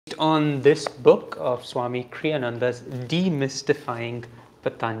on this book of Swami Kriyananda's Demystifying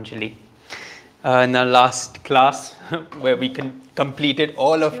Patanjali. In our last class, where we completed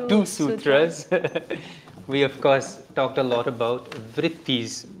all of two sutras, we of course talked a lot about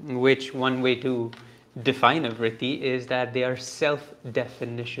vrittis, which one way to define a vritti is that they are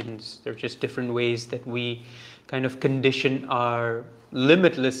self-definitions. They're just different ways that we kind of condition our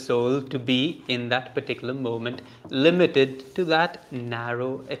limitless soul to be in that particular moment, limited to that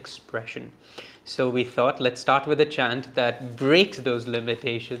narrow expression. So we thought, let's start with a chant that breaks those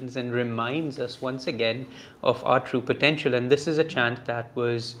limitations and reminds us once again of our true potential. And this is a chant that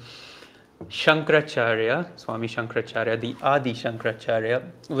was Shankaracharya, Swami Shankaracharya, the Adi Shankaracharya,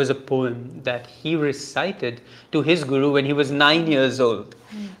 was a poem that he recited to his guru when he was 9 years old.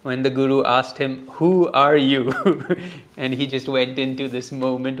 When the guru asked him, "Who are you?" And he just went into this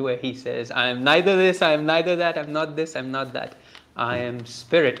moment where he says, "I am neither this, I am neither that, I'm not this, I'm not that. I am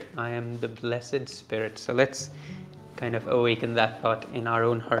spirit, I am the blessed spirit." So let's kind of awaken that thought in our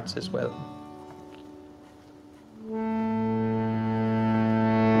own hearts as well.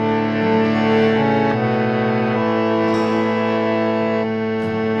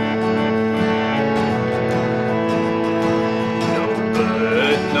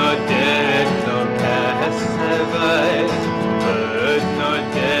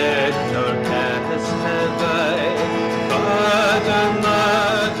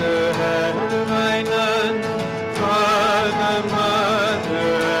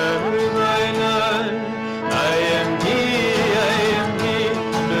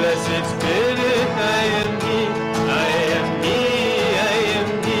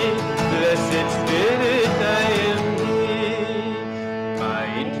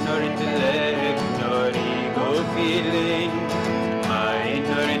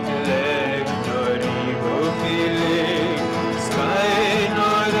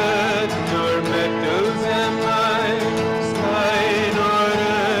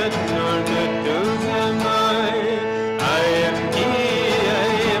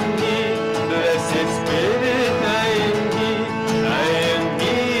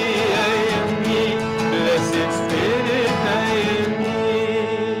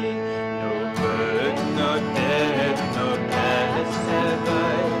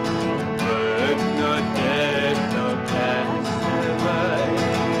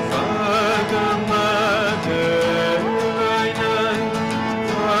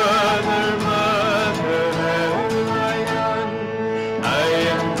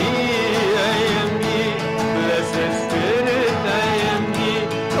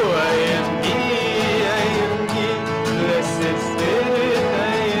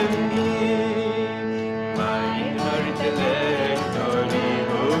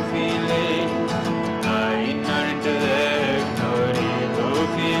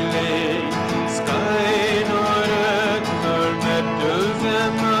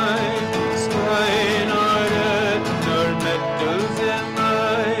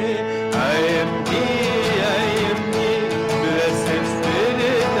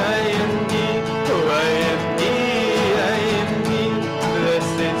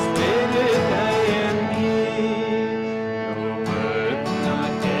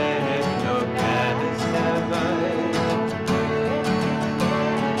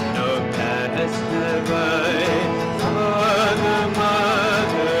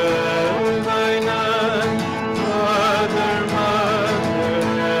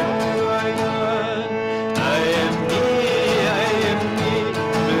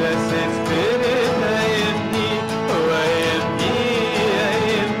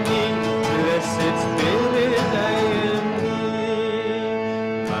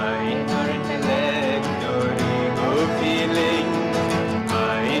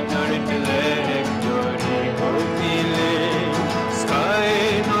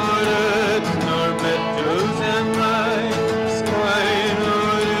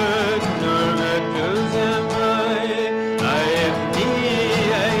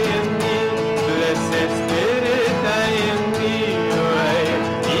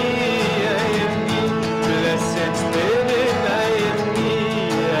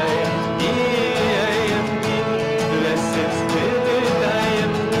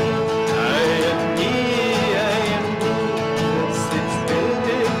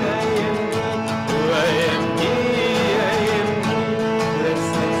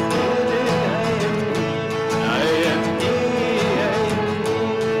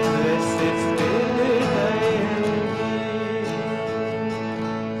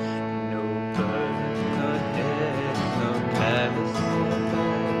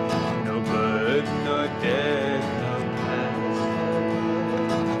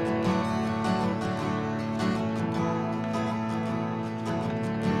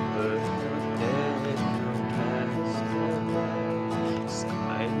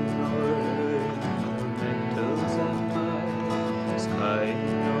 mind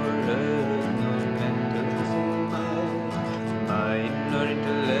nor earth nor metals in my mind nor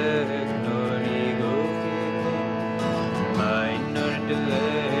intellect nor ego feeling, mind nor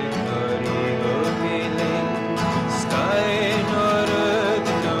intellect nor ego feeling, sky nor earth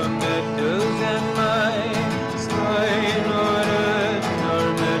nor metals and mine, sky nor earth nor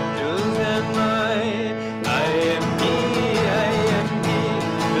metals and mine. I am me,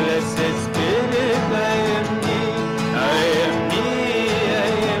 blessed spirit, I am me, I am me,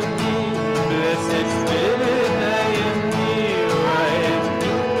 blessed spirit, I am me, oh, I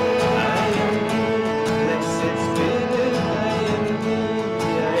am me, blessed spirit, I am me,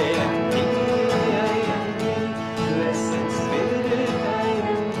 I am me, blessed spirit, I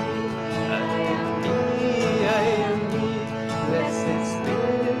am me, I am me, blessed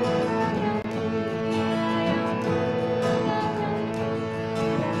spirit, I am me.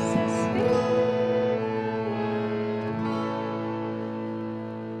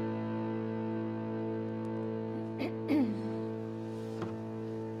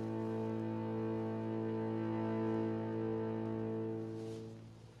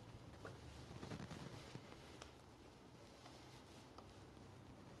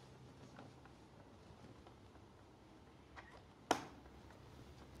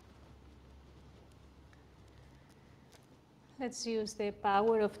 Let's use the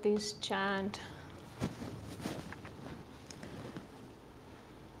power of this chant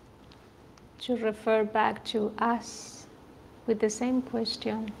to refer back to us with the same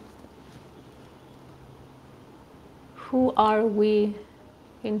question. Who are we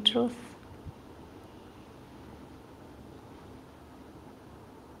in truth?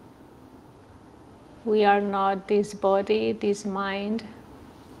 We are not this body, this mind,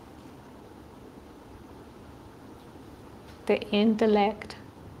 the intellect,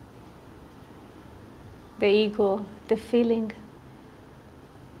 the ego, the feeling.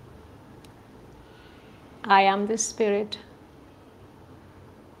 I am the spirit.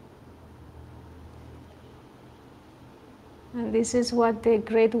 And this is what the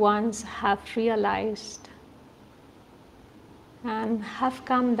great ones have realized and have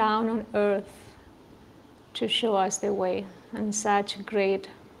come down on earth to show us the way. And such great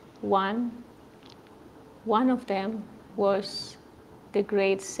one of them was the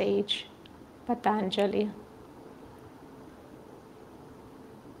great sage Patanjali.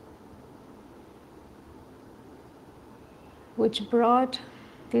 Which brought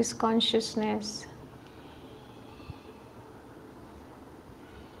this consciousness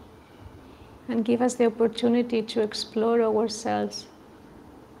and give us the opportunity to explore ourselves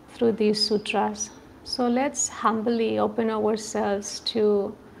through these sutras. So let's humbly open ourselves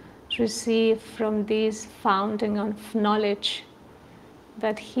to receive from this fountain of knowledge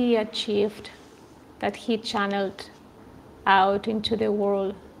that he achieved, that he channeled out into the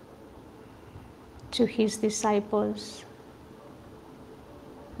world to his disciples,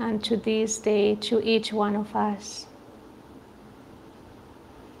 and to this day to each one of us.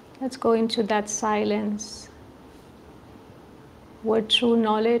 Let's go into that silence where true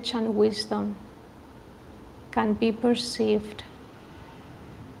knowledge and wisdom can be perceived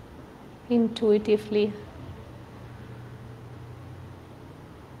intuitively.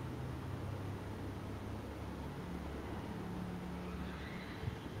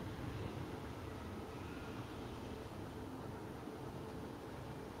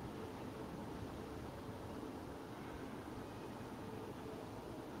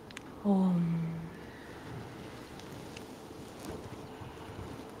 Om.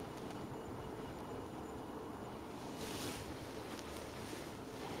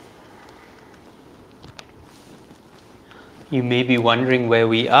 You may be wondering where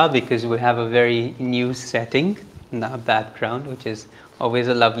we are because we have a very new setting in our background, which is always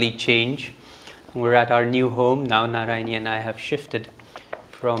a lovely change. We're at our new home now. Narayani and I have shifted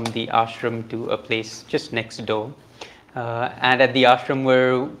from the ashram to a place just next door. And at the ashram,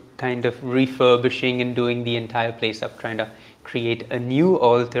 we're kind of refurbishing and doing the entire place up, trying to create a new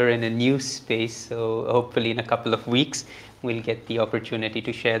altar in a new space. So hopefully in a couple of weeks, we'll get the opportunity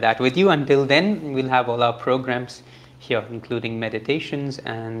to share that with you. Until then, we'll have all our programs here, including meditations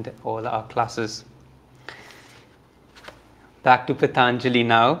and all our classes. Back to Patanjali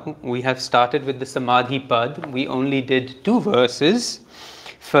now. We have started with the Samadhi Pada. We only did 2 verses,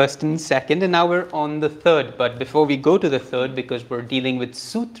 first and second, and now we're on the third. But before we go to the third, because we're dealing with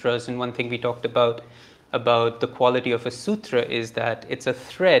sutras, and one thing we talked about the quality of a sutra is that it's a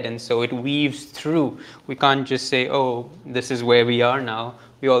thread, and so it weaves through. We can't just say, oh, this is where we are now.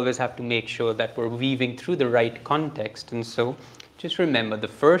 We always have to make sure that we're weaving through the right context. And so just remember, the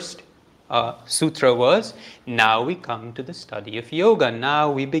first sutra was, now we come to the study of yoga.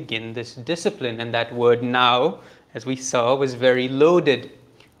 Now we begin this discipline. And that word now, as we saw, was very loaded.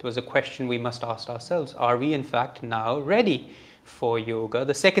 It was a question we must ask ourselves. Are we in fact now ready for yoga?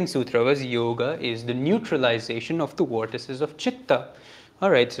 The second sutra was yoga is the neutralization of the vortices of chitta. All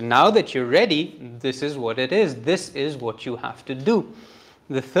right, so now that you're ready, this is what it is. This is what you have to do.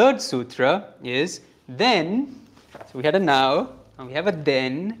 The third sutra is then, so we had a now, and we have a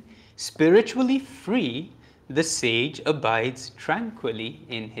then, spiritually free, the sage abides tranquilly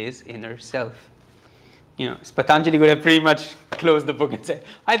in his inner self. You know, Patanjali would have pretty much closed the book and said,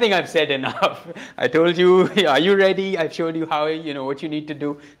 I think I've said enough. I told you, are you ready? I've showed you how, what you need to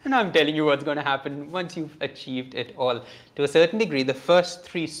do. And I'm telling you what's going to happen once you've achieved it all. To a certain degree, the first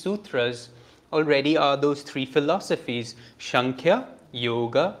three sutras already are those three philosophies, Sankhya,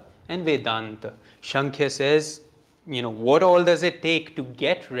 Yoga, and Vedanta. Sankhya says, what all does it take to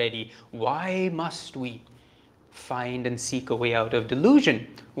get ready? Why must we find and seek a way out of delusion?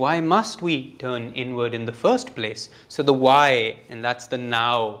 Why must we turn inward in the first place? So the why, and that's the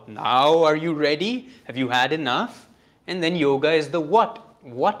now. Now, are you ready? Have you had enough? And then yoga is the what.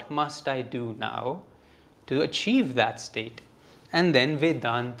 What must I do now to achieve that state? And then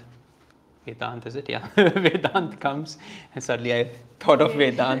Vedanta. Vedanta, is it? Yeah. Vedanta comes, and suddenly I thought of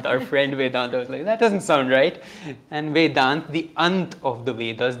Vedanta, our friend Vedanta. I was like, that doesn't sound right. And Vedanta, the ant of the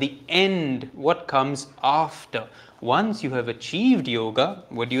Vedas, the end, what comes after. Once you have achieved yoga,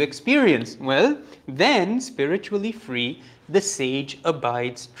 what do you experience? Well, then, spiritually free, the sage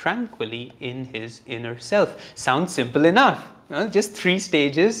abides tranquilly in his inner self. Sounds simple enough. Well, just 3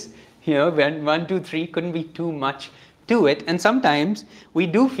 stages, when 1, 2, 3 couldn't be too much to it. And sometimes we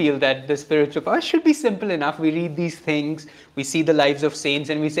do feel that the spiritual path should be simple enough. We read these things, we see the lives of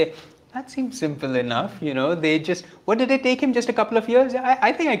saints, and we say, that seems simple enough. They just, what did it take him? Just a couple of years?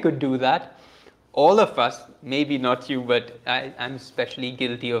 I think I could do that. All of us, maybe not you, but I'm especially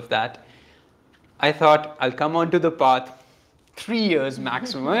guilty of that. I thought, I'll come onto the path 3 years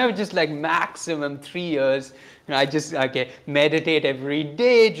maximum. I was just like maximum 3 years. I just meditate every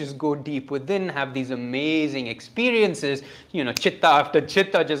day, just go deep within, have these amazing experiences, chitta after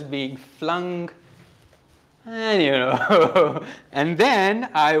chitta just being flung. And, and then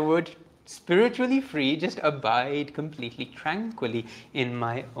I would spiritually free, just abide completely tranquilly in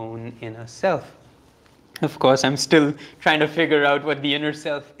my own inner self. Of course, I'm still trying to figure out what the inner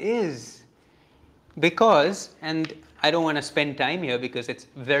self is. Because, and I don't want to spend time here because it's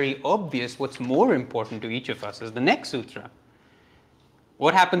very obvious what's more important to each of us is the next sutra.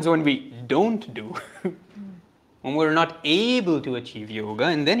 What happens when we don't do? When we're not able to achieve yoga?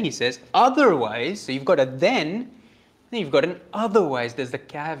 And then he says, otherwise, so you've got a then you've got an otherwise. There's the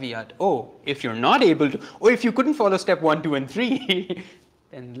caveat. Oh, if you're not able to, or if you couldn't follow step 1, 2, and 3,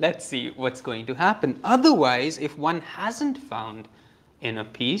 then let's see what's going to happen. Otherwise, if one hasn't found inner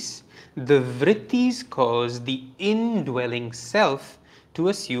peace, the vrittis cause the indwelling self to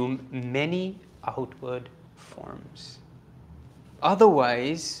assume many outward forms.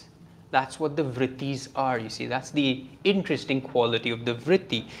 Otherwise, that's what the vrittis are, you see. That's the interesting quality of the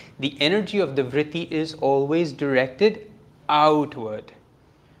vritti. The energy of the vritti is always directed outward.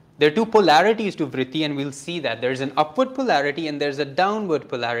 There are 2 polarities to vritti, and we'll see that. There's an upward polarity and there's a downward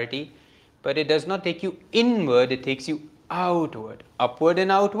polarity, but it does not take you inward, it takes you outward. Upward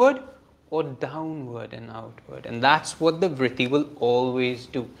and outward, or downward and outward. And that's what the vritti will always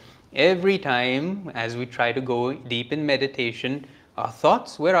do. Every time as we try to go deep in meditation, our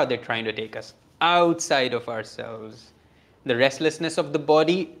thoughts, where are they trying to take us? Outside of ourselves. The restlessness of the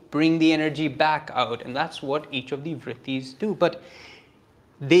body, bring the energy back out. And that's what each of the vrittis do. But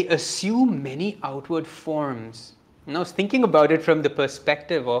they assume many outward forms. And I was thinking about it from the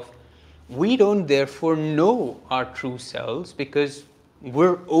perspective of, we don't therefore know our true selves because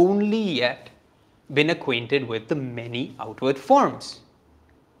we're only yet been acquainted with the many outward forms.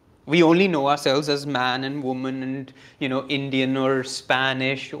 We only know ourselves as man and woman and, Indian or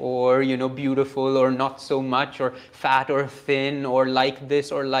Spanish or, beautiful or not so much, or fat or thin, or like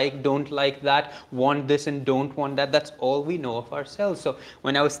this or don't like that, want this and don't want that. That's all we know of ourselves. So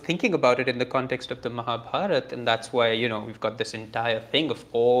when I was thinking about it in the context of the Mahabharata, and that's why, we've got this entire thing of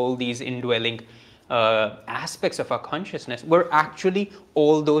all these indwelling aspects of our consciousness, we're actually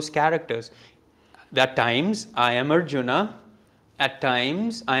all those characters. At times, I am Arjuna. At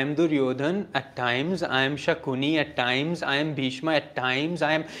times, I am Duryodhan. At times, I am Shakuni. At times, I am Bhishma. At times,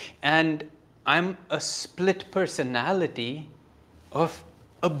 I'm a split personality of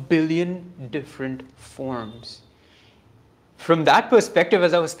 1 billion different forms. From that perspective,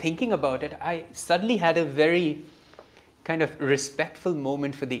 as I was thinking about it, I suddenly had a very kind of respectful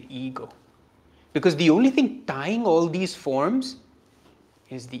moment for the ego. Because the only thing tying all these forms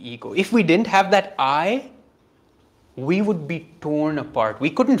is the ego. If we didn't have that I, we would be torn apart. We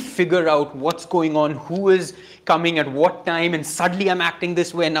couldn't figure out what's going on, who is coming at what time, and suddenly I'm acting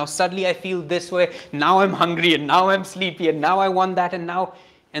this way, and now suddenly I feel this way, now I'm hungry, and now I'm sleepy, and now I want that, and now...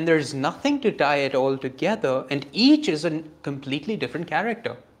 And there's nothing to tie it all together, and each is a completely different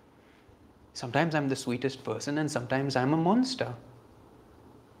character. Sometimes I'm the sweetest person, and sometimes I'm a monster.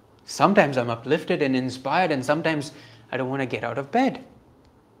 Sometimes I'm uplifted and inspired, and sometimes I don't want to get out of bed.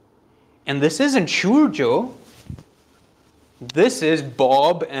 And this isn't Shurjo. This is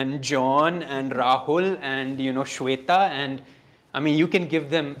Bob and John and Rahul and, Shweta, and I mean, you can give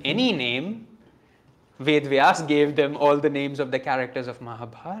them any name. Ved Vyas gave them all the names of the characters of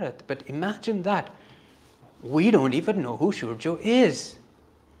Mahabharata. But imagine that. We don't even know who Shurjo is.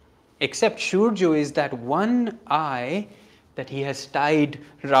 Except Shurjo is that one I that he has tied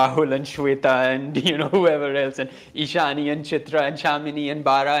Rahul and Shweta and, whoever else, and Ishani and Chitra and Shamini and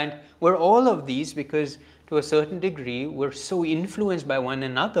Bara, and we're all of these because to a certain degree, we're so influenced by one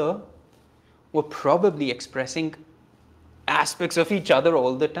another, we're probably expressing aspects of each other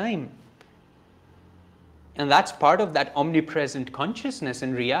all the time. And that's part of that omnipresent consciousness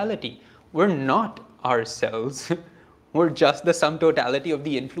in reality. We're not ourselves. We're just the sum totality of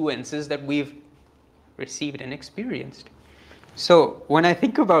the influences that we've received and experienced. So when I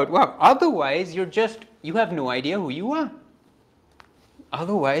think about, wow, otherwise you have no idea who you are.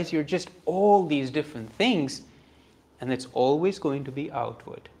 Otherwise, you're just all these different things, and it's always going to be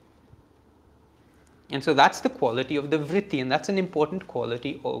outward. And so that's the quality of the vritti, and that's an important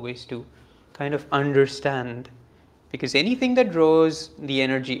quality always to kind of understand. Because anything that draws the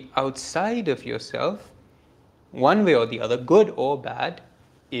energy outside of yourself, one way or the other, good or bad,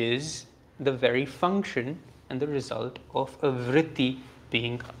 is the very function and the result of a vritti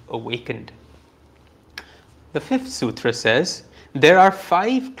being awakened. The fifth sutra says, there are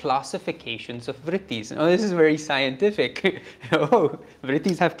 5 classifications of vrittis. Oh, this is very scientific. Oh,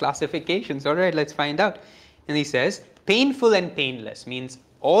 vrittis have classifications. All right, let's find out. And he says, painful and painless means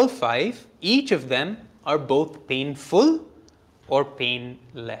all 5, each of them are both painful or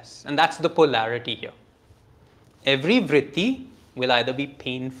painless. And that's the polarity here. Every vritti will either be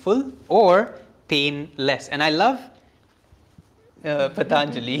painful or painless. And I love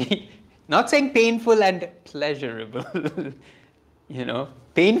Patanjali not saying painful and pleasurable.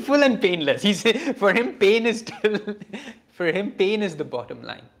 Painful and painless. He said for him pain is the bottom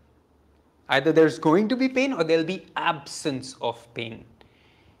line. Either there's going to be pain or there'll be absence of pain.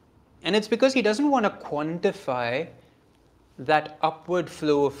 And it's because he doesn't want to quantify that upward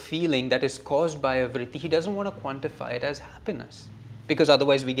flow of feeling that is caused by a vritti. He doesn't want to quantify it as happiness, because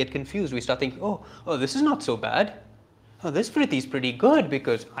otherwise we get confused. We start thinking, oh, this is not so bad. Oh, this vritti is pretty good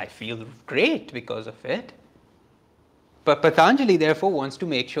because I feel great because of it. But Patanjali therefore wants to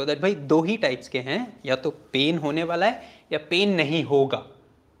make sure that bhai do hi types ke hain, ya to pain hone wala hai ya pain nahi hoga.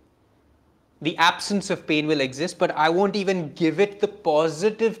 The absence of pain will exist, but I won't even give it the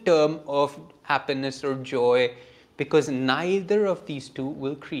positive term of happiness or joy, because neither of these two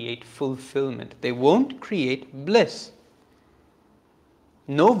will create fulfillment. They won't create bliss.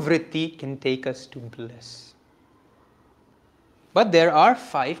 No vritti can take us to bliss. But there are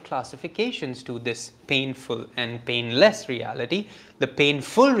 5 classifications to this painful and painless reality. The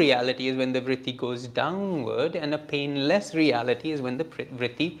painful reality is when the vritti goes downward, and a painless reality is when the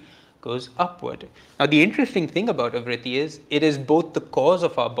vritti goes upward. Now, the interesting thing about a vritti is it is both the cause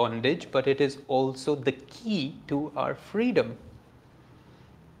of our bondage, but it is also the key to our freedom.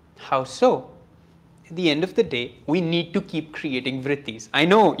 How so? At the end of the day, we need to keep creating vrittis. I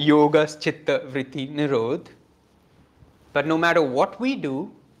know yoga's chitta vritti nirodh, but no matter what we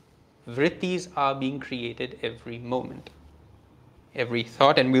do, vrittis are being created every moment, every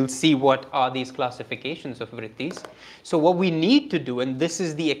thought, and we'll see what are these classifications of vrittis. So what we need to do, and this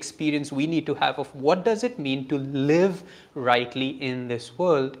is the experience we need to have of what does it mean to live rightly in this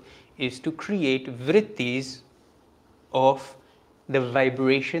world, is to create vrittis of the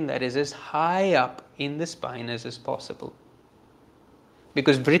vibration that is as high up in the spine as is possible.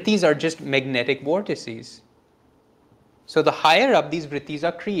 Because vrittis are just magnetic vortices. So the higher up these vrittis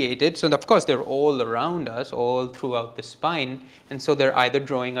are created, so of course they're all around us, all throughout the spine, and so they're either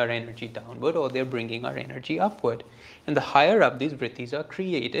drawing our energy downward or they're bringing our energy upward. And the higher up these vrittis are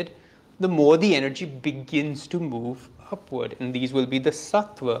created, the more the energy begins to move upward. And these will be the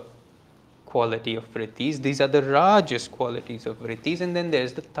sattva quality of vrittis. These are the rajas qualities of vrittis, and then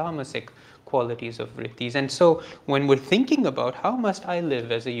there's the tamasic qualities of vrittis. And so when we're thinking about how must I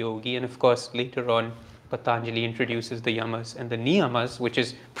live as a yogi, and of course later on Patanjali introduces the yamas and the niyamas, which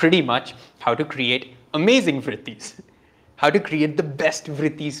is pretty much how to create amazing vrittis, how to create the best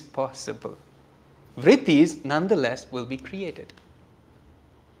vrittis possible. Vrittis, nonetheless, will be created.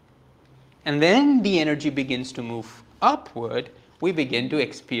 And then the energy begins to move upward. We begin to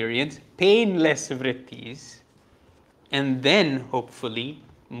experience painless vrittis, and then hopefully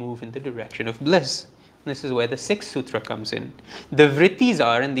move in the direction of bliss. This is where the 6th sutra comes in. The vrittis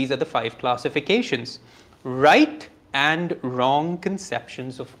are, and these are the 5 classifications, right and wrong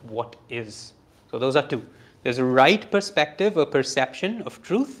conceptions of what is. So those are 2. There's a right perspective, a perception of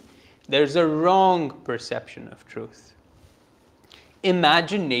truth. There's a wrong perception of truth.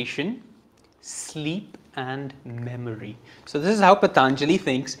 Imagination, sleep, and memory. So this is how Patanjali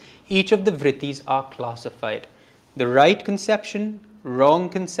thinks each of the vrittis are classified. The right conception, wrong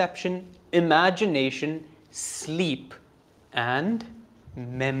conception, imagination, sleep, and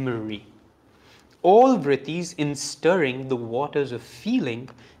memory. All vrittis, in stirring the waters of feeling,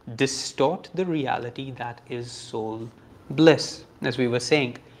 distort the reality that is soul bliss. As we were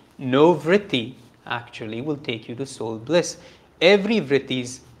saying, no vritti actually will take you to soul bliss. Every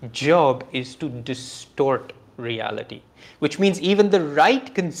vritti's job is to distort reality, which means even the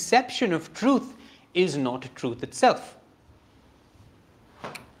right conception of truth is not truth itself.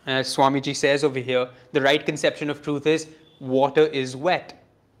 As Swamiji says over here, the right conception of truth is water is wet.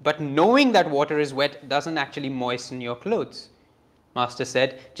 But knowing that water is wet doesn't actually moisten your clothes. Master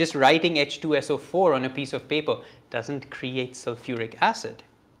said, just writing H2SO4 on a piece of paper doesn't create sulfuric acid.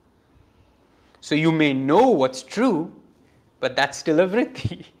 So you may know what's true, but that's still a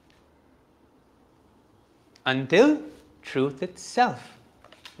vritti. Until truth itself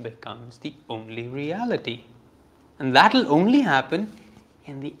becomes the only reality. And that'll only happen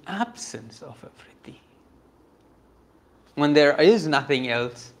in the absence of a vritti. When there is nothing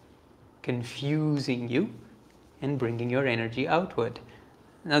else confusing you and bringing your energy outward.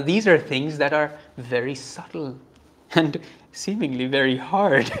 Now these are things that are very subtle and seemingly very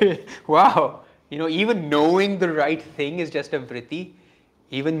hard. Wow! Even knowing the right thing is just a vritti.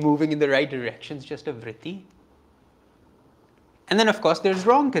 Even moving in the right direction is just a vritti. And then, of course, there's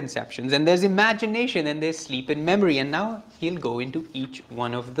wrong conceptions, and there's imagination, and there's sleep and memory. And now he'll go into each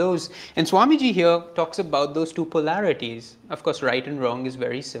one of those. And Swamiji here talks about those 2 polarities. Of course, right and wrong is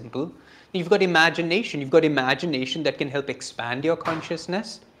very simple. You've got imagination. You've got imagination that can help expand your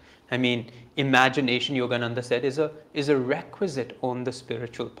consciousness. I mean, imagination, Yogananda said, is a requisite on the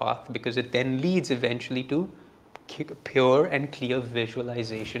spiritual path, because it then leads eventually to pure and clear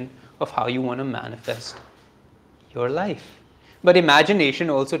visualization of how you want to manifest your life. But imagination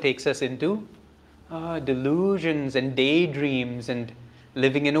also takes us into delusions and daydreams and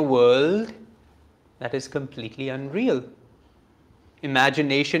living in a world that is completely unreal.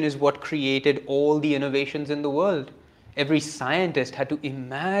 Imagination is what created all the innovations in the world. Every scientist had to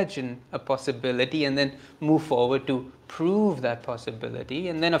imagine a possibility and then move forward to prove that possibility.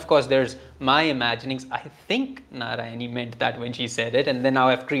 And then, of course, there's my imaginings. I think Narayani meant that when she said it. And then now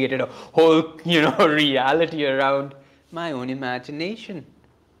I've created a whole, reality around my own imagination.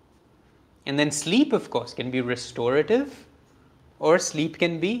 And then sleep, of course, can be restorative, or sleep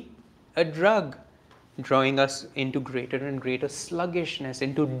can be a drug, drawing us into greater and greater sluggishness,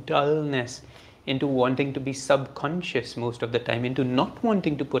 into dullness, into wanting to be subconscious most of the time, into not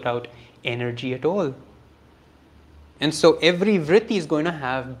wanting to put out energy at all. And so every vritti is going to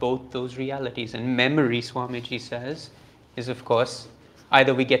have both those realities. And memory, Swamiji says, is, of course,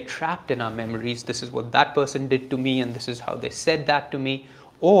 either we get trapped in our memories, this is what that person did to me and this is how they said that to me,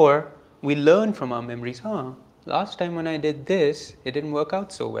 or we learn from our memories, last time when I did this, it didn't work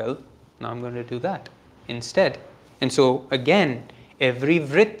out so well, now I'm going to do that instead. And so again, every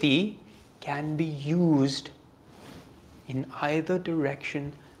vritti can be used in either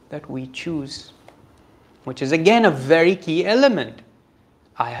direction that we choose, which is again a very key element.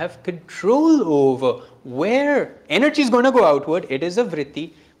 I have control over where energy is going to go outward. It is a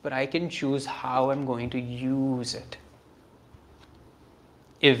vritti, but I can choose how I'm going to use it.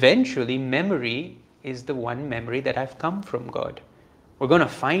 Eventually, memory is the one memory that I've come from God. We're going to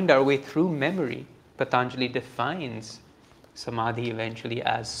find our way through memory. Patanjali defines Samadhi eventually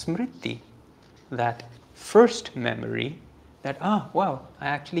as smriti, that first memory that, wow, I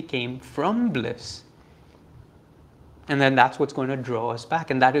actually came from bliss. And then that's what's going to draw us back.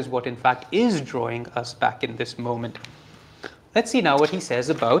 And that is what, in fact, is drawing us back in this moment. Let's see now what he says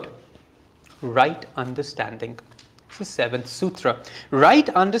about right understanding. This is the 7th sutra. Right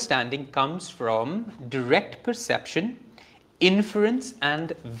understanding comes from direct perception, inference,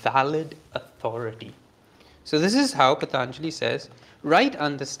 and valid authority. So this is how Patanjali says, right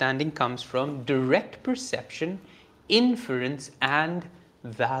understanding comes from direct perception, inference, and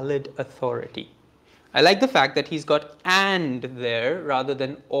valid authority. I like the fact that he's got and there rather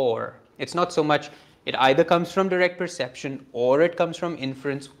than or. It's not so much it either comes from direct perception, or it comes from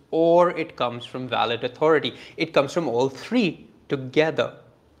inference, or it comes from valid authority. It comes from all three together.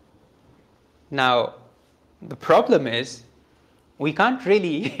 Now, the problem is we can't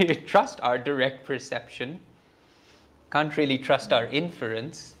really trust our direct perception, can't really trust our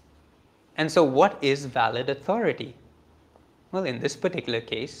inference. And so what is valid authority? Well, in this particular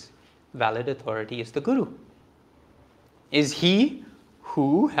case, valid authority is the Guru. Is he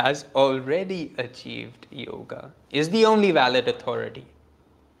who has already achieved yoga, is the only valid authority.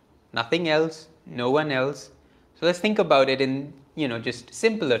 Nothing else, no one else. So let's think about it in, just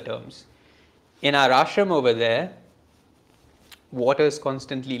simpler terms. In our ashram over there, water is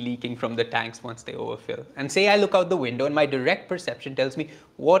constantly leaking from the tanks once they overfill. And say I look out the window and my direct perception tells me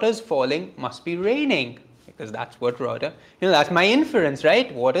water's falling, must be raining. Because that's what water, that's my inference,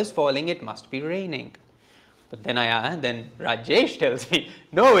 right? Water's falling, it must be raining. But then Rajesh tells me,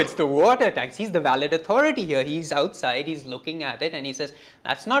 no, it's the water tanks. He's the valid authority here. He's outside, he's looking at it and he says,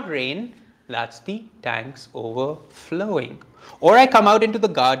 that's not rain, that's the tanks overflowing. Or I come out into the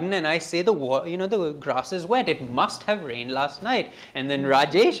garden and I say the grass is wet. It must have rained last night. And then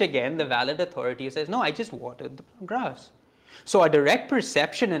Rajesh again, the valid authority, says, no, I just watered the grass. So our direct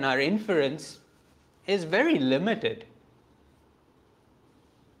perception and our inference is very limited.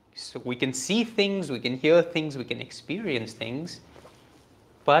 So we can see things, we can hear things, we can experience things,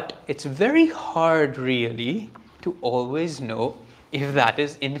 but it's very hard really to always know if that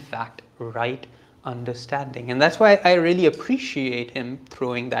is in fact right understanding. And that's why I really appreciate him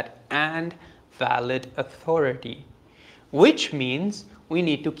throwing that and valid authority, which means we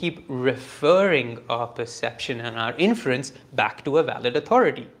need to keep referring our perception and our inference back to a valid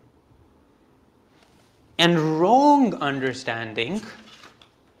authority. And wrong understanding,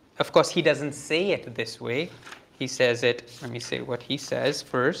 of course, he doesn't say it this way. He says it, let me say what he says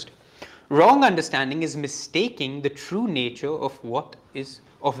first. Wrong understanding is mistaking the true nature of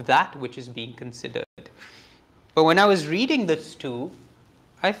that which is being considered. But when I was reading this too,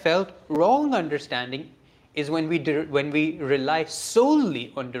 I felt wrong understanding is when we rely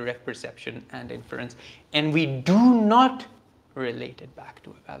solely on direct perception and inference, and we do not relate it back to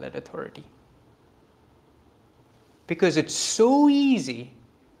a valid authority. Because it's so easy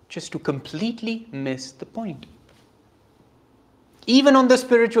just to completely miss the point. Even on the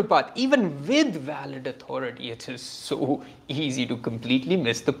spiritual path, even with valid authority, it is so easy to completely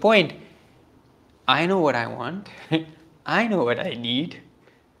miss the point. I know what I want. I know what I need.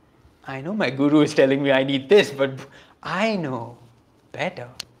 I know my guru is telling me I need this, but I know better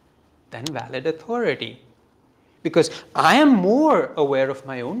than valid authority. Because I am more aware of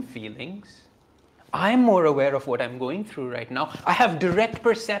my own feelings. I'm more aware of what I'm going through right now. I have direct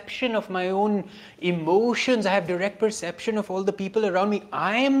perception of my own emotions. I have direct perception of all the people around me.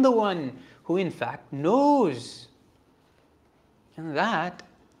 I am the one who in fact knows. And that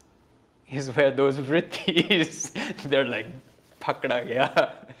is where those vrittis, they're like, pakda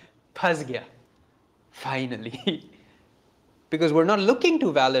gaya, phas gaya, finally. Because we're not looking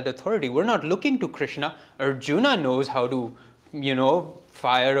to valid authority. We're not looking to Krishna. Arjuna knows how to,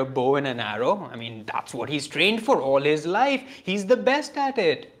 fire a bow and an arrow. I mean, that's what he's trained for all his life. He's the best at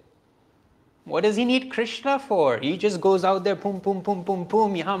it. What does he need Krishna for? He just goes out there, pum, pum, pum, pum,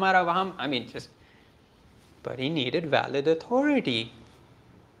 pum, yahamara vaham. But he needed valid authority.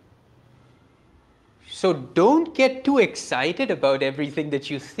 So don't get too excited about everything that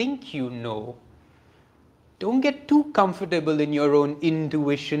you think you know. Don't get too comfortable in your own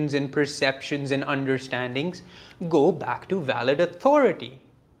intuitions and perceptions and understandings. Go back to valid authority.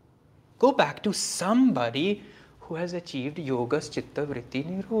 Go back to somebody who has achieved yoga's chitta vritti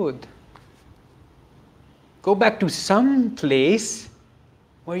nirodh. Go back to some place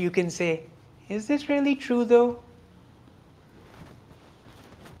where you can say, is this really true though?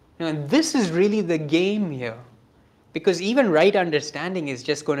 And this is really the game here. Because even right understanding is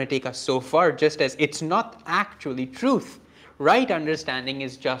just going to take us so far, just as it's not actually truth. Right understanding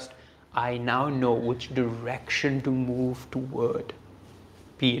is just, I now know which direction to move toward,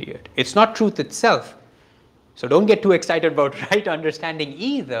 period. It's not truth itself. So don't get too excited about right understanding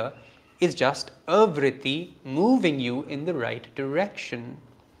either. It's just a vritti moving you in the right direction.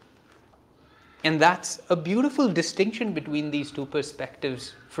 And that's a beautiful distinction between these two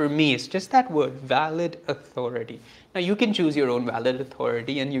perspectives for me. It's just that word, valid authority. Now you can choose your own valid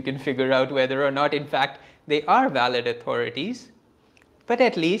authority and you can figure out whether or not in fact they are valid authorities. But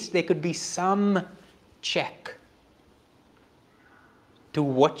at least there could be some check to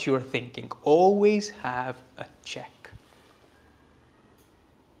what you're thinking. Always have a check.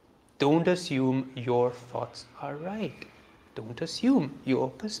 Don't assume your thoughts are right. Don't assume your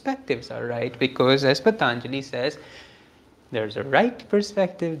perspectives are right, because as Patanjali says, there's a right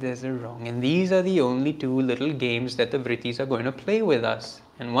perspective, there's a wrong. And these are the only two little games that the vrittis are going to play with us.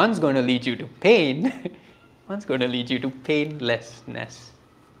 And one's going to lead you to pain, one's going to lead you to painlessness.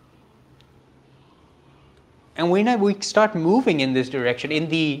 And when we start moving in this direction, in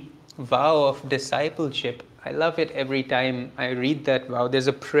the vow of discipleship, I love it every time I read that vow. There's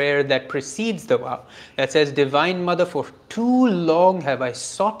a prayer that precedes the vow that says, Divine Mother, for too long have I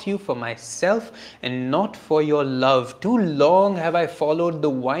sought you for myself and not for your love. Too long have I followed the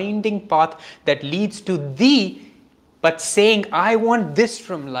winding path that leads to thee, but saying, I want this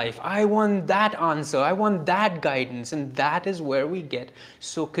from life. I want that answer. I want that guidance. And that is where we get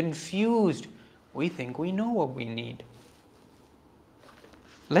so confused. We think we know what we need.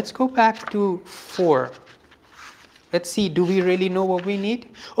 Let's go back to 4. Let's see, do we really know what we need?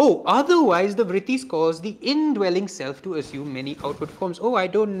 Oh, otherwise the vrittis cause the indwelling self to assume many outward forms. Oh, I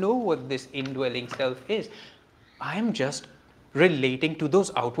don't know what this indwelling self is. I'm just relating to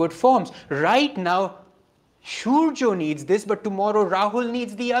those outward forms. Right now, Shurjo needs this, but tomorrow Rahul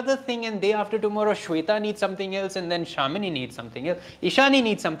needs the other thing, and day after tomorrow Shweta needs something else, and then Shamini needs something else. Ishani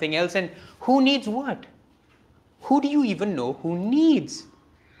needs something else, and who needs what? Who do you even know who needs?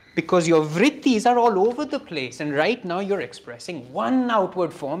 Because your vrittis are all over the place, and right now you're expressing one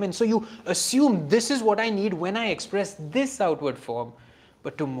outward form, and so you assume this is what I need when I express this outward form.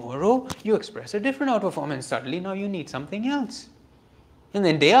 But tomorrow you express a different outward form, and suddenly now you need something else. And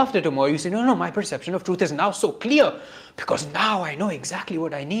then day after tomorrow you say, no, my perception of truth is now so clear, because now I know exactly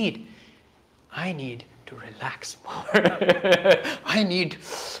what I need. I need to relax more.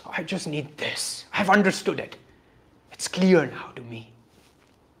 I just need this. I've understood it. It's clear now to me.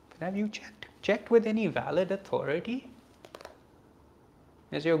 Have you checked with any valid authority?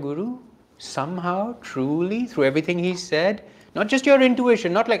 Is your guru somehow, truly, through everything he said, not just your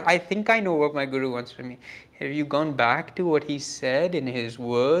intuition, not like I think I know what my guru wants from me. Have you gone back to what he said in his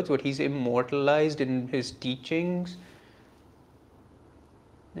words, what he's immortalized in his teachings?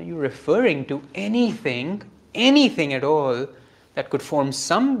 Are you referring to anything at all that could form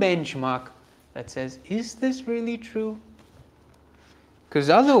some benchmark that says, is this really true? Because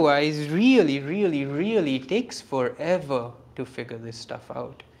otherwise, really takes forever to figure this stuff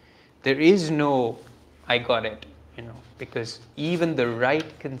out. There is no, I got it, because even the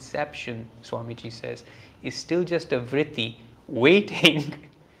right conception, Swamiji says, is still just a vritti waiting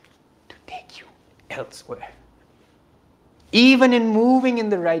to take you elsewhere. Even in moving in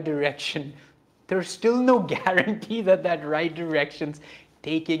the right direction, there's still no guarantee that that right direction's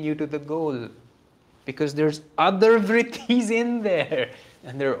taking you to the goal. Because there's other vrittis in there,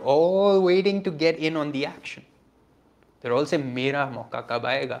 and they're all waiting to get in on the action. They're all saying, Mera mauka kab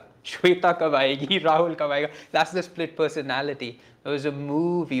aayega, Shweta kab aayegi, Rahul kab aayega. That's the split personality. There was a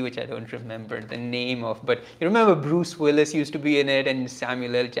movie which I don't remember the name of, but you remember Bruce Willis used to be in it, and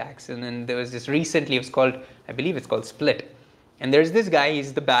Samuel L. Jackson, and there was this recently, it was called, I believe it's called Split. And there's this guy,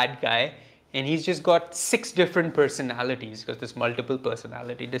 he's the bad guy, and he's just got 6 different personalities, because there's multiple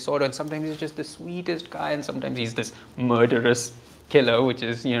personality disorder, and sometimes he's just the sweetest guy, and sometimes he's this murderous killer, which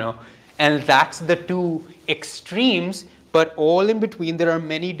is, and that's the 2 extremes, but all in between there are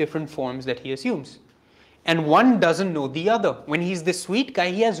many different forms that he assumes. And one doesn't know the other. When he's the sweet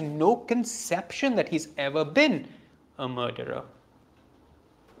guy, he has no conception that he's ever been a murderer.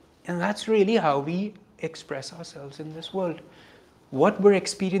 And that's really how we express ourselves in this world. What we're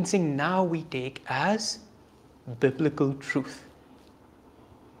experiencing now we take as biblical truth.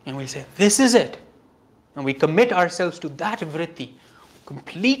 And we say, this is it. And we commit ourselves to that vritti,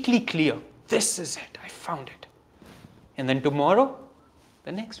 completely clear. This is it. I found it. And then tomorrow,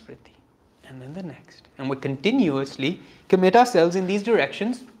 the next vritti. And then the next. And we continuously commit ourselves in these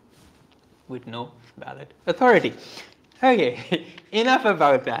directions with no valid authority. Okay, enough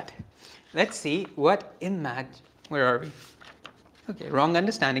about that. Let's see what where are we? Okay, wrong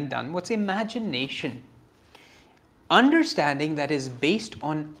understanding done. What's imagination? Understanding that is based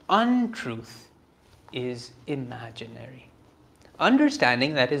on untruth is imaginary.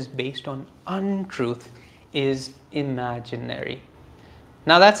 Understanding that is based on untruth is imaginary.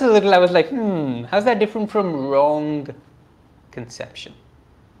 Now that's a little, I was like, how's that different from wrong conception?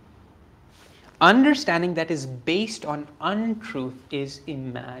 Understanding that is based on untruth is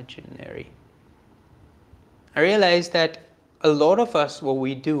imaginary. I realized that a lot of us, what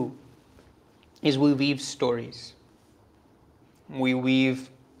we do is we weave stories. We weave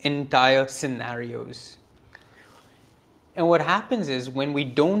entire scenarios. And what happens is when we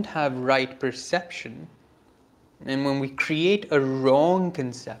don't have right perception, and when we create a wrong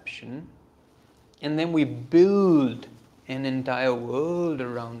conception, and then we build an entire world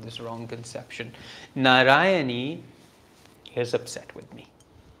around this wrong conception, Narayani is upset with me.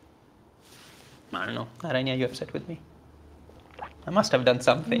 I don't know. Narayani, are you upset with me? I must have done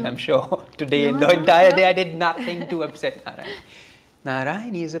something, I'm sure. Today, the entire day, I did nothing to upset Narayani.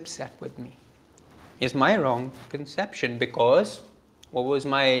 Narayani is upset with me. It's my wrong conception because what was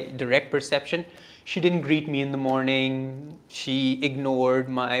my direct perception? She didn't greet me in the morning. She ignored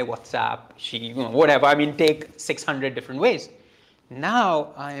my WhatsApp. She, whatever. I mean, take 600 different ways.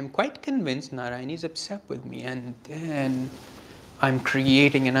 Now, I am quite convinced Narayani is upset with me. And then I'm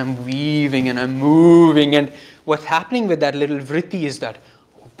creating and I'm weaving and I'm moving. And what's happening with that little vritti is that,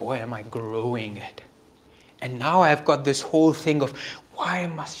 oh boy, am I growing it. And now I've got this whole thing of, why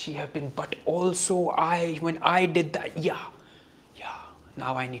must she have been, but also when I did that,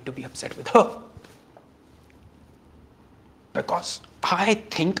 now I need to be upset with her. Because I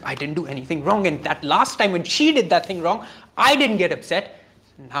think I didn't do anything wrong. And that last time when she did that thing wrong, I didn't get upset.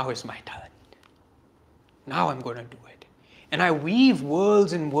 Now is my turn. Now I'm going to do it. And I weave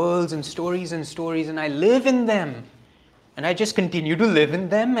worlds and worlds and stories, and I live in them. And I just continue to live in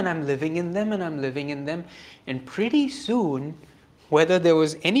them, and I'm living in them, and I'm living in them. And pretty soon, whether there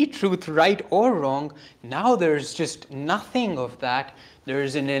was any truth, right or wrong, now there's just nothing of that.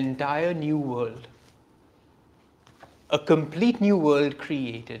 There's an entire new world. A complete new world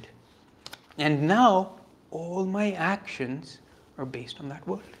created. And now, all my actions are based on that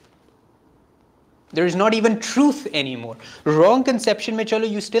world. There is not even truth anymore. Wrong conception, mein chalo,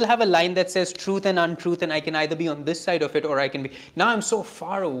 you still have a line that says truth and untruth, and I can either be on this side of it or I can be. Now I'm so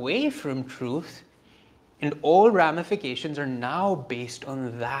far away from truth, and all ramifications are now based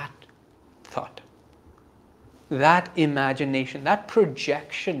on that thought, that imagination, that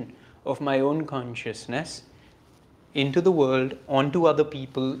projection of my own consciousness into the world, onto other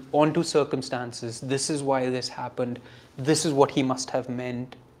people, onto circumstances. This is why this happened. This is what he must have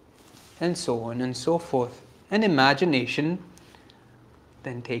meant. And so on and so forth. And imagination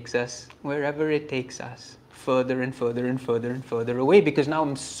then takes us wherever it takes us, further and further and further and further away, because now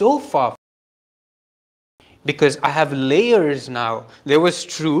I'm so far. Because I have layers now. There was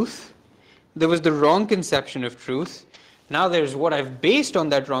truth. There was the wrong conception of truth. Now there's what I've based on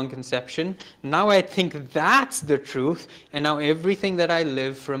that wrong conception. Now I think that's the truth. And now everything that I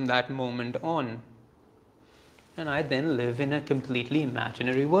live from that moment on. And I then live in a completely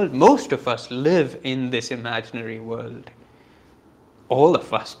imaginary world. Most of us live in this imaginary world. All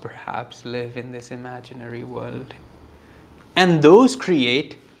of us, perhaps, live in this imaginary world. And those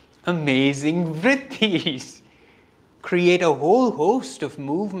create amazing vrittis, create a whole host of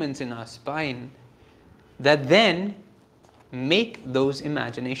movements in our spine that then make those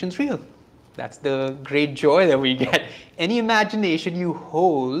imaginations real. That's the great joy that we get. Any imagination you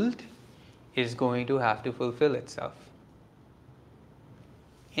hold is going to have to fulfill itself.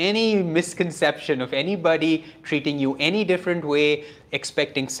 Any misconception of anybody treating you any different way,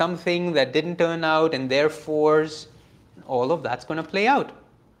 expecting something that didn't turn out, and therefore all of that's going to play out.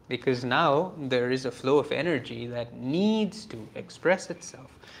 Because now there is a flow of energy that needs to express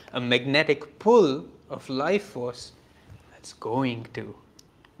itself. A magnetic pull of life force that's going to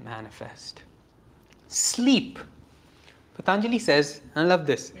manifest. Sleep. Patanjali says, I love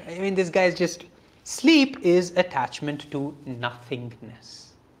this. I mean, this guy is just, sleep is attachment to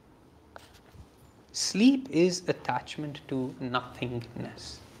nothingness. Sleep is attachment to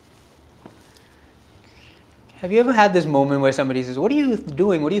nothingness. Have you ever had this moment where somebody says, what are you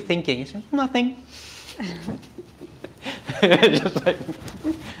doing? What are you thinking? You say, nothing. Just like,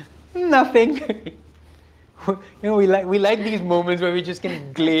 nothing. You know, we like these moments where we just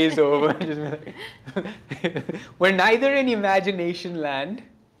can glaze over. We're neither in imagination land,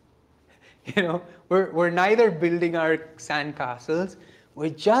 you know, we're neither building our sandcastles, we're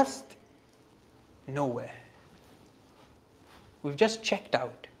just nowhere. We've just checked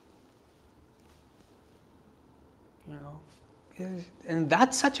out. You know, and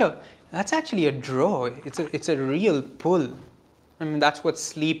that's actually a draw. It's a real pull. I mean, that's what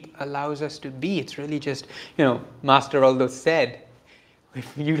sleep allows us to be. It's really just, you know, Master Aldo said,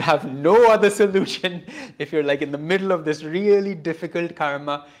 if you have no other solution, if you're like in the middle of this really difficult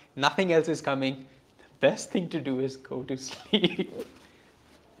karma, nothing else is coming, the best thing to do is go to sleep.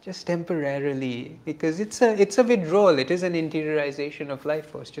 Just temporarily, because it's a withdrawal. It is an interiorization of life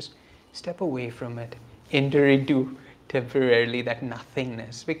force. Just step away from it. Enter into temporarily that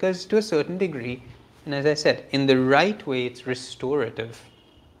nothingness. Because to a certain degree, and as I said, in the right way, it's restorative.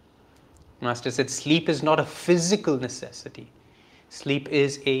 Master said sleep is not a physical necessity. Sleep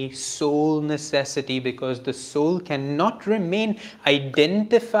is a soul necessity, because the soul cannot remain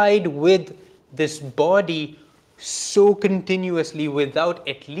identified with this body so continuously without,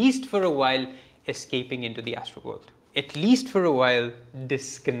 at least for a while, escaping into the astral world. At least for a while,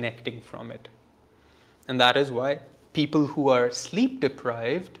 disconnecting from it. And that is why people who are sleep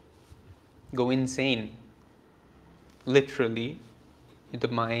deprived go insane. Literally, the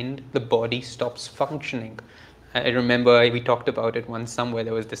mind, the body stops functioning. I remember we talked about it once somewhere.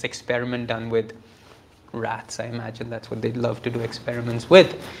 There was this experiment done with rats. I imagine that's what they'd love to do experiments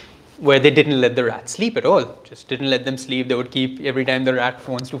with, where they didn't let the rats sleep at all. Just didn't let them sleep. They would keep, every time the rat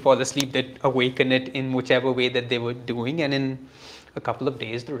wants to fall asleep, they'd awaken it in whichever way that they were doing. And in a couple of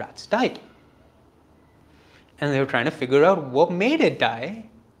days, the rats died. And they were trying to figure out what made it die.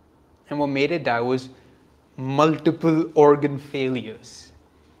 And what made it die was multiple organ failures.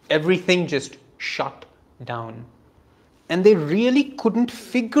 Everything just shut down. And they really couldn't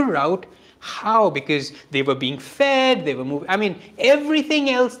figure out how, because they were being fed, they were moving. I mean, everything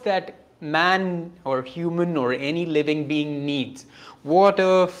else that man or human or any living being needs.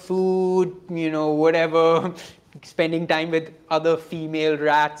 Water, food, whatever, spending time with other female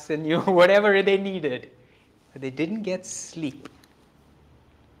rats and whatever they needed. But they didn't get sleep.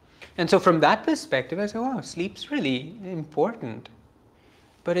 And so from that perspective, I said, wow, sleep's really important.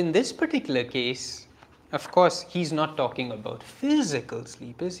 But in this particular case, of course, he's not talking about physical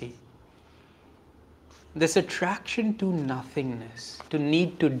sleep, is he? This attraction to nothingness, to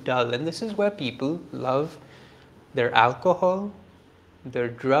need to dull. And this is where people love their alcohol, their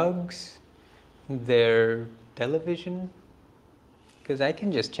drugs, their television. Because I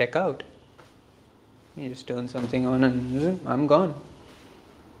can just check out. You just turn something on and I'm gone.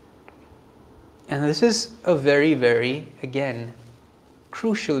 And this is a very, very, again,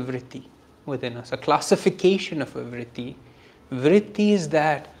 crucial vritti within us, a classification of a vritti. Vrittis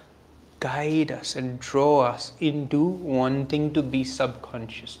that guide us and draw us into wanting to be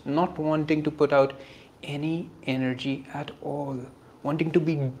subconscious, not wanting to put out any energy at all, wanting to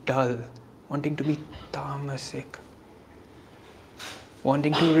be dull, wanting to be tamasic,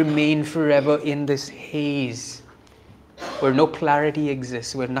 wanting to remain forever in this haze where no clarity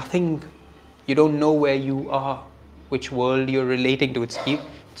exists, where nothing, you don't know where you are, which world you're relating to.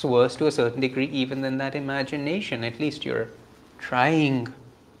 It's worse to a certain degree even than that imagination. At least you're trying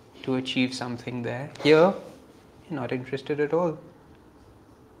to achieve something there. Here, you're not interested at all.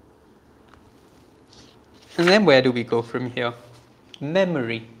 And then where do we go from here?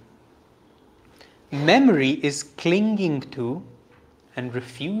 Memory. Memory is clinging to and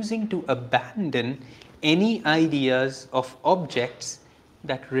refusing to abandon any ideas of objects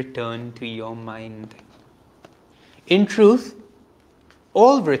that return to your mind. In truth,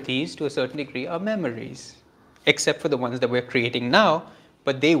 all vrittis to a certain degree are memories, except for the ones that we're creating now,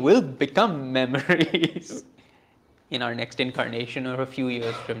 but they will become memories in our next incarnation or a few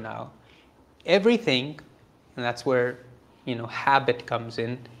years from now. Everything, and that's where habit comes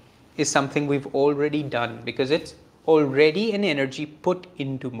in, is something we've already done, because it's already an energy put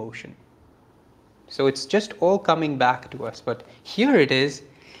into motion. So it's just all coming back to us. But here it is,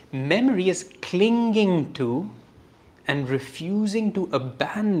 memory is clinging to and refusing to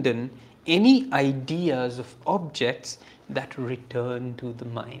abandon any ideas of objects that return to the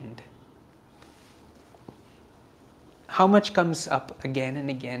mind. How much comes up again and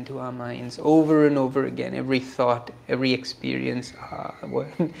again to our minds, over and over again, every thought, every experience.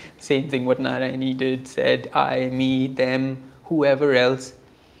 Same thing what Narayani did, said, I, me, them, whoever else.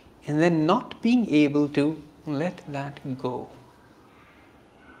 And then not being able to let that go.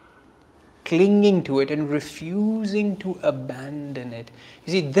 Clinging to it and refusing to abandon it.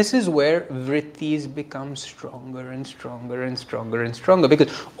 You see, this is where vrittis become stronger and stronger and stronger and stronger,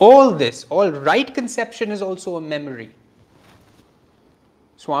 because all right conception is also a memory.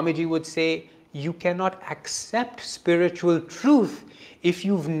 Swamiji would say, you cannot accept spiritual truth if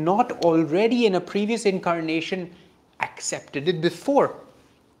you've not already in a previous incarnation accepted it before.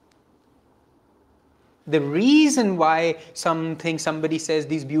 The reason why somebody says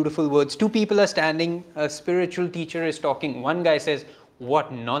these beautiful words, two people are standing, a spiritual teacher is talking, one guy says,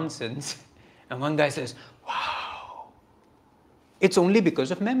 what nonsense, and one guy says, wow. It's only because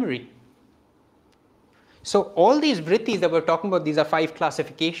of memory. So all these vrittis that we're talking about, these are 5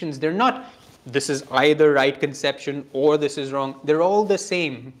 classifications. They're not, this is either right conception or this is wrong. They're all the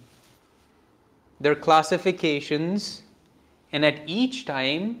same. They're classifications, and at each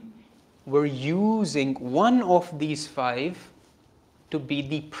time, we're using one of these 5 to be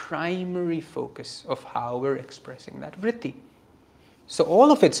the primary focus of how we're expressing that vritti. So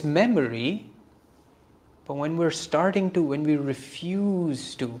all of it's memory, but when we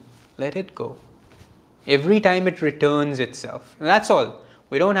refuse to let it go, every time it returns itself. And that's all.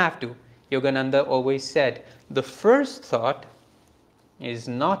 We don't have to. Yogananda always said, the first thought is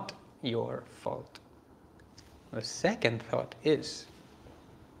not your fault. The second thought is.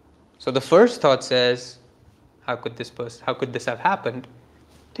 So the first thought says, how could this have happened?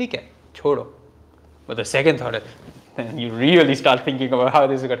 Take it, chodo. But the second thought is, then you really start thinking about how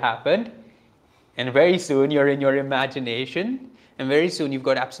this could happen. And very soon you're in your imagination. And very soon you've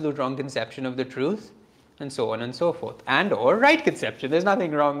got absolute wrong conception of the truth. And so on and so forth. And or right conception. There's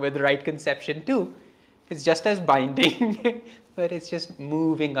nothing wrong with right conception too. It's just as binding. But it's just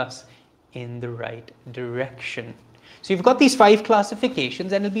moving us in the right direction. So you've got these 5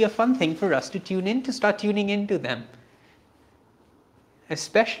 classifications, and it'll be a fun thing for us to start tuning into them.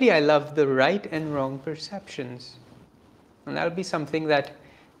 Especially I love the right and wrong perceptions. And that'll be something that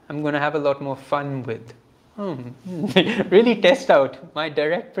I'm going to have a lot more fun with. Really test out my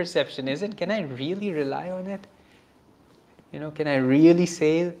direct perception. Can I really rely on it? Can I really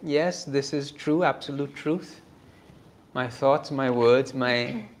say, yes, this is true, absolute truth? My thoughts, my words,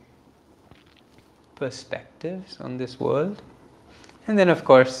 my perspectives on this world. And then, of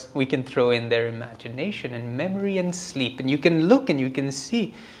course, we can throw in their imagination and memory and sleep. And you can look and you can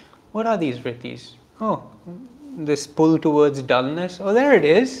see, what are these vrittis? Oh, this pull towards dullness. Oh, there it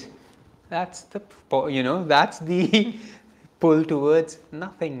is. That's the pull towards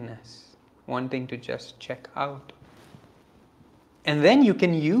nothingness, wanting to just check out. And then you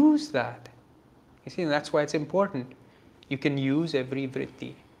can use that. You see, that's why it's important. You can use every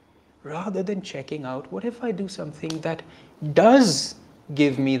vritti. Rather than checking out, what if I do something that does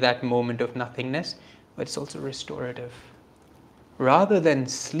give me that moment of nothingness, but it's also restorative? Rather than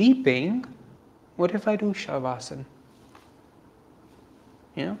sleeping, what if I do shavasana?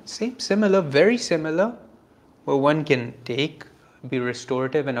 Similar, very similar, where one can be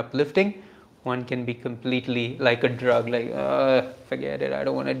restorative and uplifting. One can be completely like a drug, like, forget it, I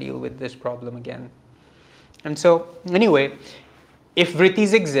don't want to deal with this problem again. And so, anyway, if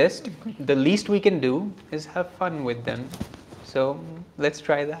vrittis exist, the least we can do is have fun with them. So, let's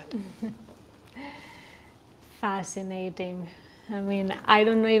try that. Fascinating. I mean, I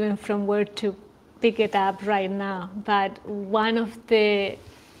don't know even from where to pick it up right now, but one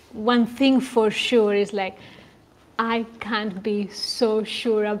thing for sure is like, I can't be so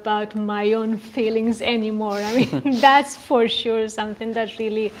sure about my own feelings anymore. I mean, that's for sure something that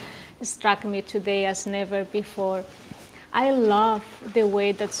really struck me today as never before. I love the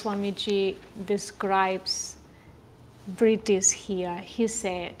way that Swamiji describes vrittis here. He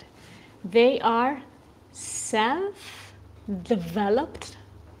said, they are self-developed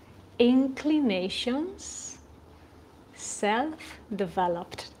inclinations,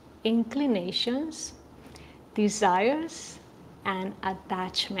 desires, and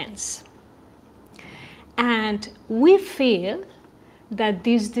attachments. And we feel that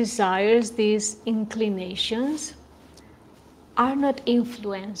these desires, these inclinations, are not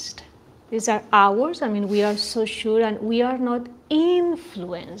influenced. These are ours. I mean, we are so sure, and we are not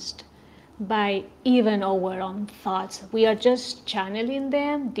influenced by even our own thoughts. We are just channeling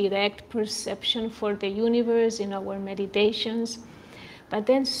them, direct perception for the universe in our meditations. But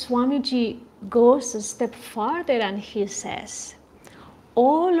then Swamiji goes a step farther and he says,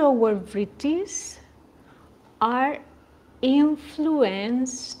 all our vrittis are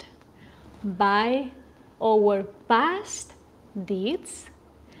influenced by our past deeds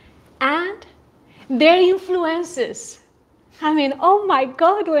and their influences. I mean, oh my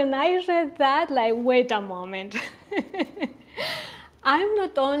God, when I read that, like, wait a moment. I'm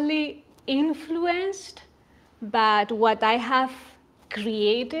not only influenced, but what I have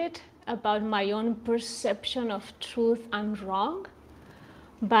created about my own perception of truth and wrong,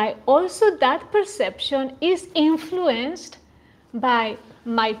 but also that perception is influenced by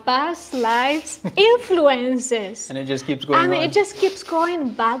my past lives' influences. And it just keeps going on. I mean, it just keeps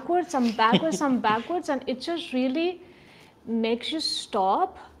going backwards and backwards and backwards, and it just really makes you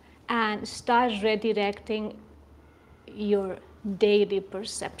stop and start redirecting your daily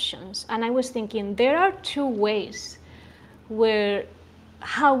perceptions. And I was thinking, there are 2 ways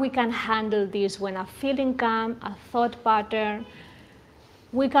how we can handle this when a feeling comes, a thought pattern.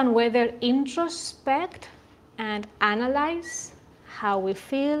 We can whether introspect and analyze how we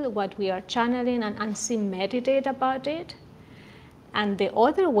feel, what we are channeling, and meditate about it. And the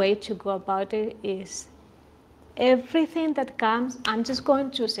other way to go about it is everything that comes, I'm just going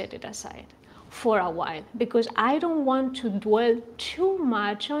to set it aside for a while, because I don't want to dwell too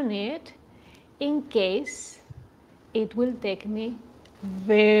much on it in case it will take me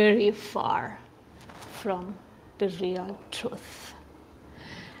very far from the real truth.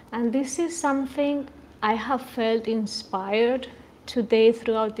 And this is something I have felt inspired today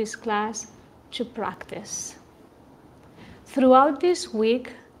throughout this class to practice. Throughout this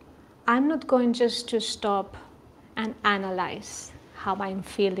week, I'm not going just to stop and analyze how I'm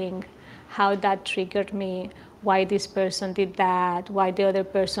feeling, how that triggered me, why this person did that, why the other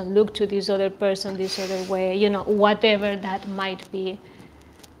person looked to this other person this other way, whatever that might be.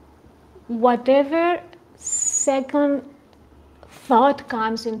 Whatever second thought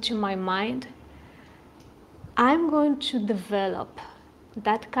comes into my mind, I'm going to develop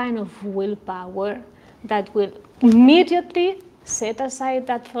that kind of willpower that will immediately set aside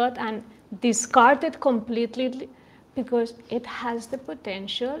that thought and discard it completely, because it has the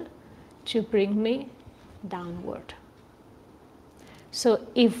potential to bring me downward. So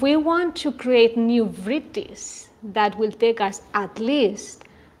if we want to create new vrittis that will take us at least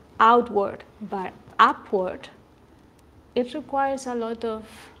outward but upward, it requires a lot of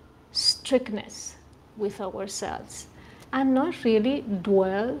strictness with ourselves and not really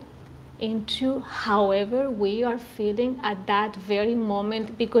dwell into however we are feeling at that very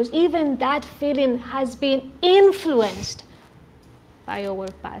moment, because even that feeling has been influenced by our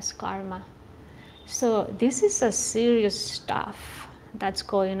past karma. So this is a serious stuff that's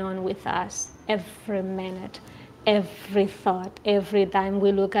going on with us every minute, every thought, every time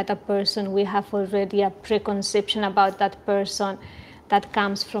we look at a person, we have already a preconception about that person that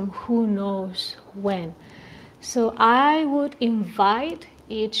comes from who knows when. So I would invite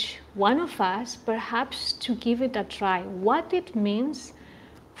each one of us perhaps to give it a try. What it means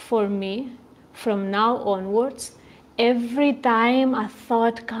for me from now onwards, every time a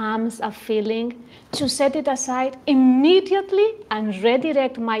thought comes, a feeling, to set it aside immediately and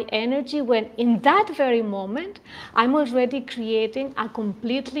redirect my energy when in that very moment I'm already creating a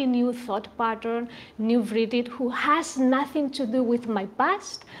completely new thought pattern, new vritti, who has nothing to do with my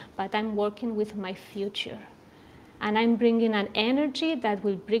past, but I'm working with my future. And I'm bringing an energy that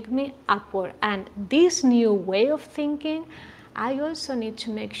will bring me upward. And this new way of thinking, I also need to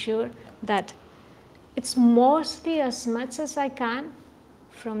make sure that it's mostly, as much as I can,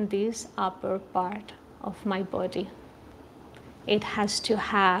 from this upper part of my body. It has to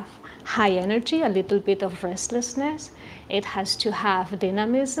have high energy, a little bit of restlessness. It has to have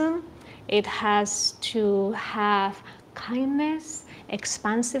dynamism. It has to have kindness,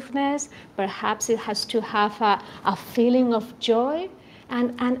 expansiveness. Perhaps it has to have a feeling of joy,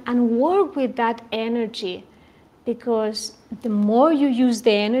 and work with that energy, because the more you use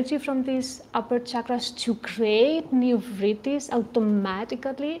the energy from these upper chakras to create new vrittis,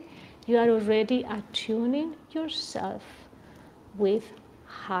 automatically you are already attuning yourself with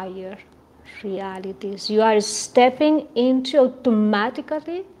higher realities. You are stepping into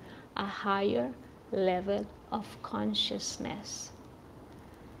automatically a higher level of consciousness.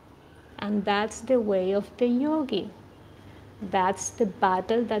 And that's the way of the yogi. That's the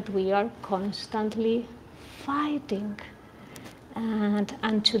battle that we are constantly fighting.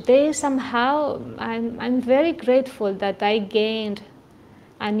 And today somehow I'm very grateful that I gained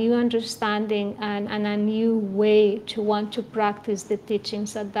a new understanding and a new way to want to practice the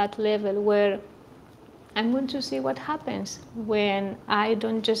teachings at that level, where I'm going to see what happens when I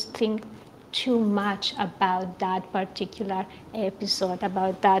don't just think too much about that particular episode,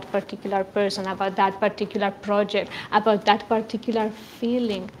 about that particular person, about that particular project, about that particular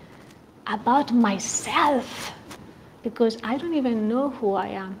feeling, about myself, because I don't even know who I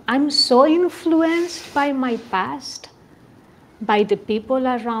am. I'm so influenced by my past, by the people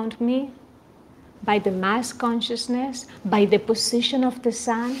around me, by the mass consciousness, by the position of the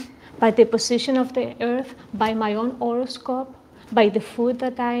sun, by the position of the earth, by my own horoscope, by the food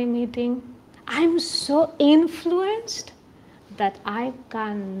that I'm eating. I'm so influenced that I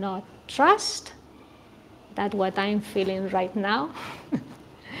cannot trust that what I'm feeling right now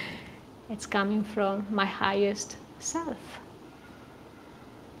it's coming from my highest self.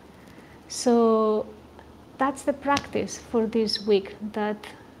 So that's the practice for this week that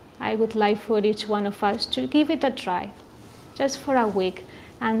I would like for each one of us to give it a try, just for a week,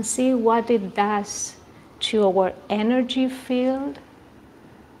 and see what it does to our energy field,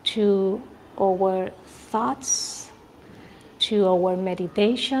 to our thoughts, to our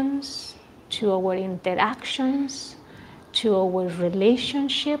meditations, to our interactions, to our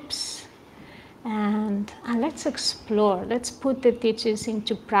relationships. And let's explore, let's put the teachings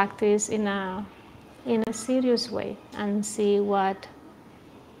into practice in a serious way and see what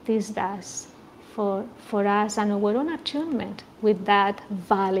this does for us and our own attunement with that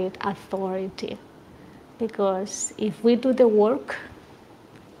valid authority. Because if we do the work,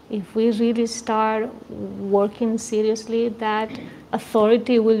 if we really start working seriously, that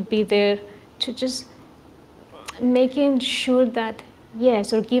authority will be there to just making sure that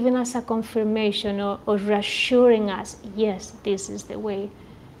yes, or giving us a confirmation, or reassuring us, yes, this is the way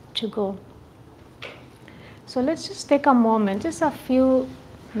to go. So let's just take a moment, just a few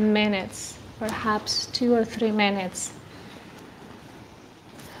minutes, perhaps 2 or 3 minutes,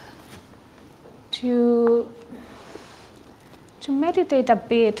 to meditate a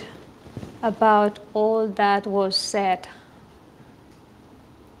bit about all that was said.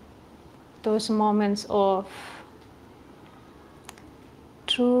 Those moments of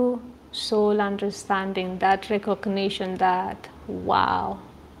true soul understanding, that recognition that, wow,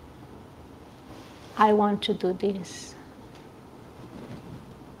 I want to do this.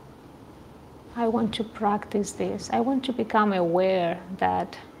 I want to practice this. I want to become aware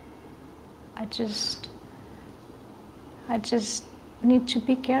that I just need to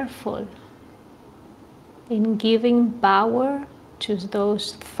be careful in giving power to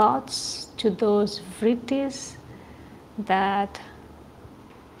those thoughts, to those vrittis, that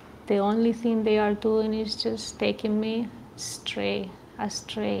the only thing they are doing is just taking me astray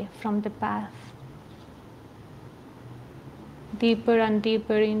from the path, deeper and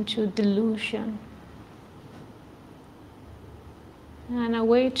deeper into delusion. And a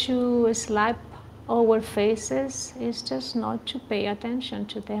way to slap our faces is just not to pay attention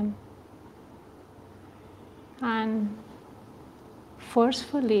to them, and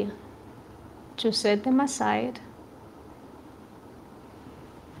forcefully to set them aside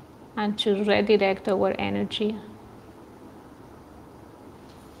and to redirect our energy.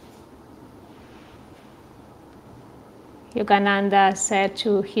 Yogananda said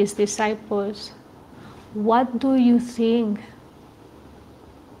to his disciples, "What do you think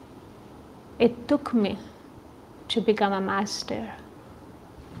it took me to become a master?"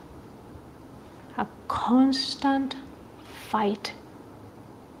 A constant fight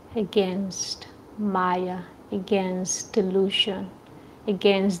against Maya, against delusion,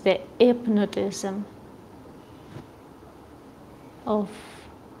 against the hypnotism of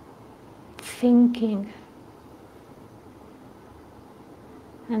thinking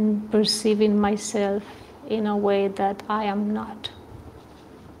and perceiving myself in a way that I am not.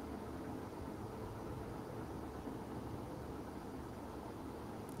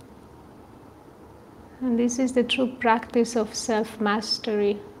 And this is the true practice of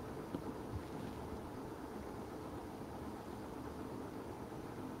self-mastery.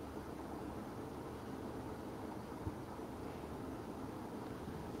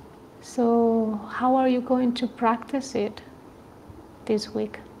 So, how are you going to practice it this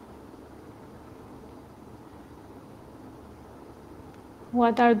week?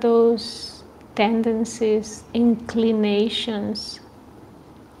 What are those tendencies, inclinations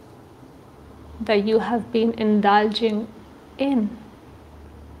that you have been indulging in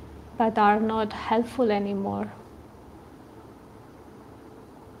but are not helpful anymore?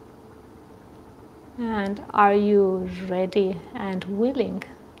 And are you ready and willing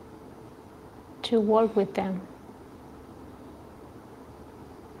to work with them?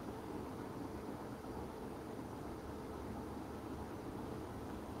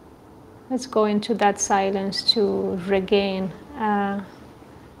 Let's go into that silence to regain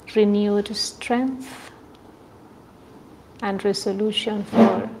renewed strength and resolution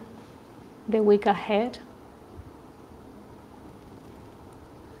for the week ahead,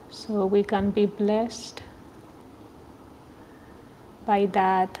 so we can be blessed by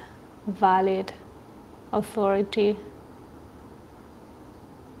that valid authority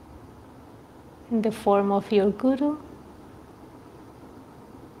in the form of your guru,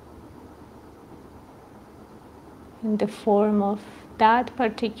 in the form of that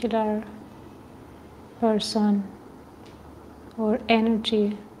particular person or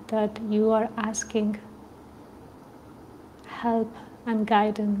energy that you are asking help and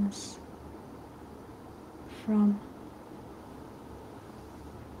guidance from.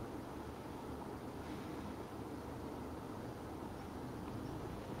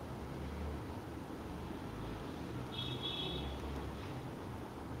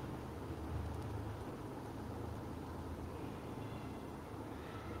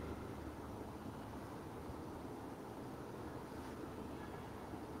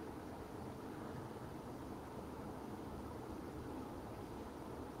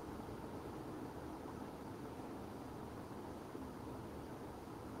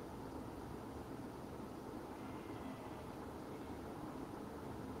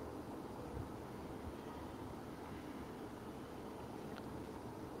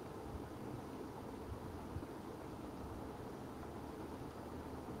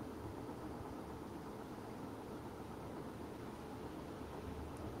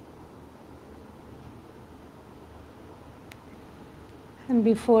 And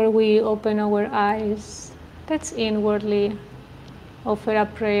before we open our eyes, let's inwardly offer a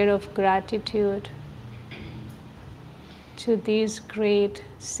prayer of gratitude to this great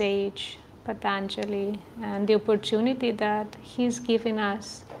sage, Patanjali, and the opportunity that he's given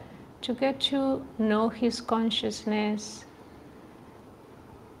us to get to know his consciousness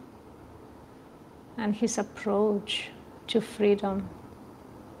and his approach to freedom.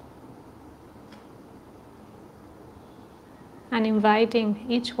 And inviting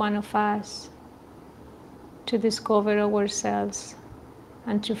each one of us to discover ourselves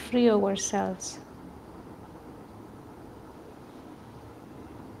and to free ourselves.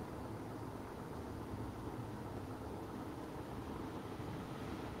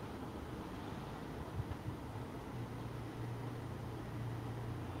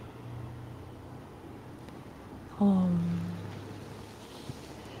 Om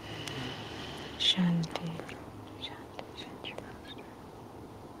Shanti.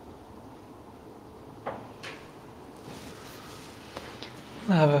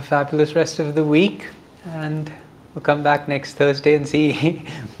 Have a fabulous rest of the week, and we'll come back next Thursday and see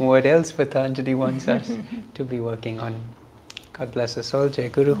what else Patanjali wants us to be working on. God bless us all. Jai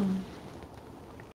Guru.